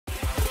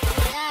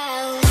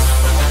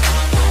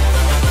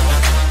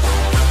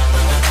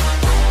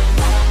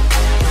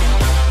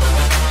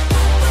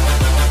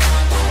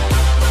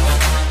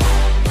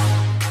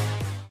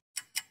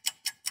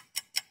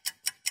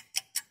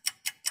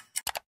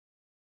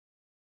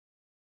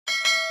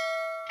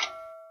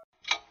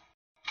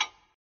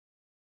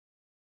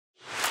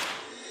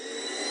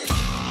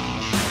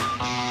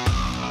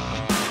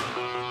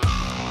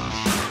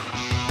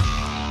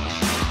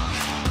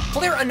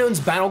PlayerUnknown's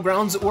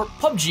Battlegrounds, or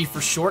PUBG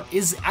for short,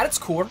 is at its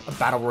core a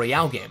battle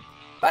royale game.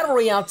 Battle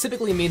royale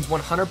typically means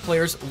 100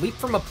 players leap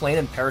from a plane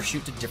and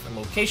parachute to different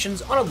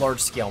locations on a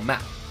large-scale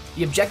map.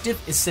 The objective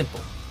is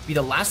simple: be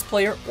the last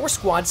player or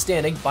squad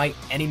standing by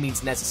any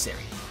means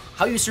necessary.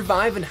 How you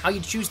survive and how you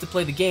choose to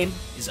play the game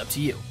is up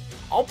to you.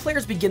 All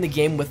players begin the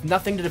game with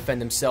nothing to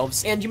defend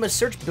themselves, and you must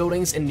search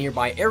buildings and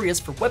nearby areas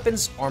for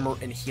weapons, armor,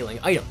 and healing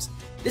items.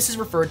 This is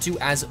referred to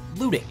as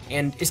looting,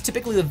 and is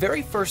typically the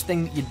very first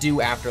thing that you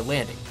do after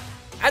landing.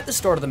 At the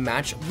start of the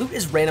match, loot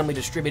is randomly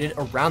distributed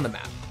around the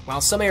map. While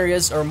some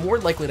areas are more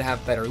likely to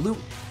have better loot,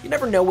 you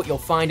never know what you'll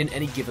find in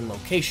any given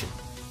location.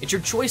 It's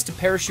your choice to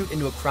parachute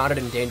into a crowded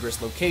and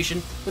dangerous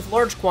location with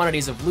large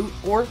quantities of loot,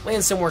 or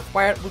land somewhere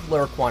quiet with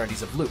lower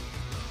quantities of loot.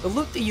 The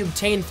loot that you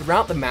obtain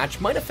throughout the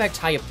match might affect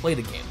how you play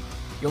the game.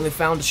 You only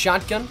found a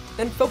shotgun?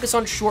 Then focus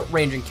on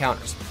short-range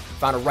encounters.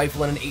 Found a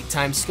rifle and an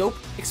 8x scope?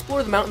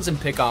 Explore the mountains and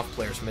pick off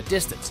players from a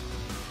distance.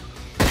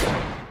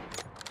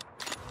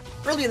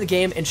 Early in the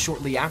game and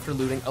shortly after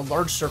looting, a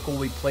large circle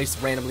will be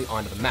placed randomly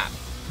onto the map.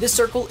 This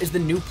circle is the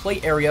new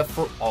play area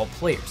for all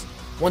players.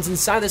 Once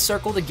inside the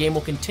circle, the game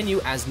will continue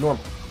as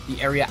normal.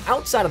 The area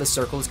outside of the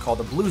circle is called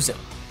the blue zone.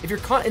 If you're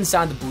caught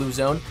inside the blue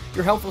zone,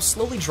 your health will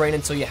slowly drain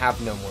until you have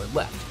no more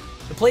left.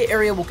 The play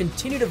area will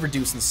continue to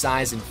reduce in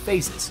size in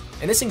phases,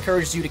 and this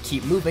encourages you to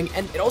keep moving,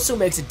 and it also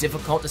makes it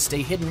difficult to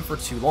stay hidden for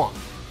too long.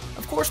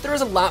 Of course, there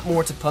is a lot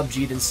more to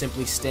PUBG than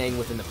simply staying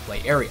within the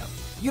play area.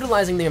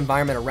 Utilizing the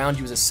environment around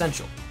you is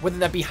essential, whether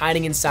that be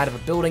hiding inside of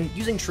a building,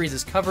 using trees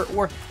as cover,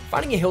 or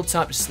finding a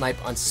hilltop to snipe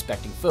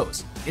unsuspecting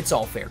foes. It's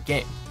all fair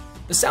game.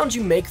 The sounds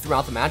you make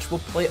throughout the match will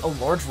play a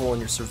large role in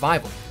your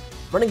survival.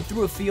 Running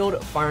through a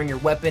field, firing your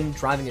weapon,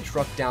 driving a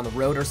truck down the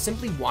road, or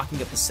simply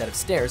walking up a set of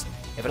stairs,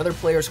 if another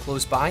player is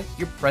close by,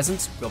 your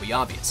presence will be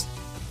obvious.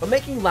 But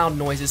making loud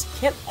noises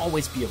can't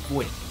always be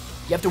avoided.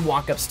 You have to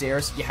walk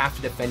upstairs, you have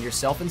to defend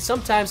yourself, and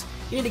sometimes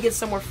you need to get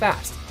somewhere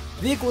fast.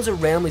 Vehicles are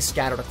randomly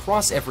scattered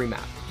across every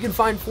map. You can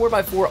find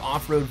 4x4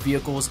 off-road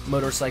vehicles,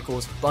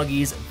 motorcycles,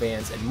 buggies,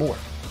 vans, and more,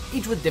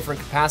 each with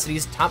different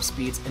capacities, top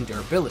speeds, and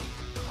durability.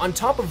 On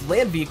top of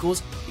land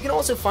vehicles, you can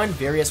also find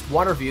various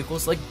water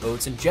vehicles like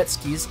boats and jet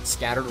skis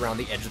scattered around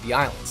the edge of the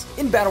islands.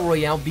 In Battle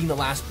Royale, being the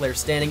last player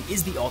standing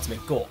is the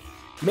ultimate goal.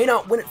 You may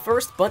not win at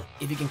first, but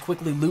if you can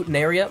quickly loot an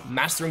area,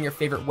 mastering your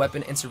favorite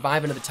weapon, and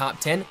survive into the top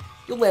 10,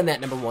 you'll land that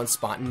 #1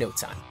 spot in no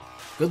time.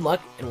 Good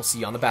luck, and we'll see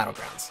you on the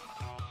Battlegrounds.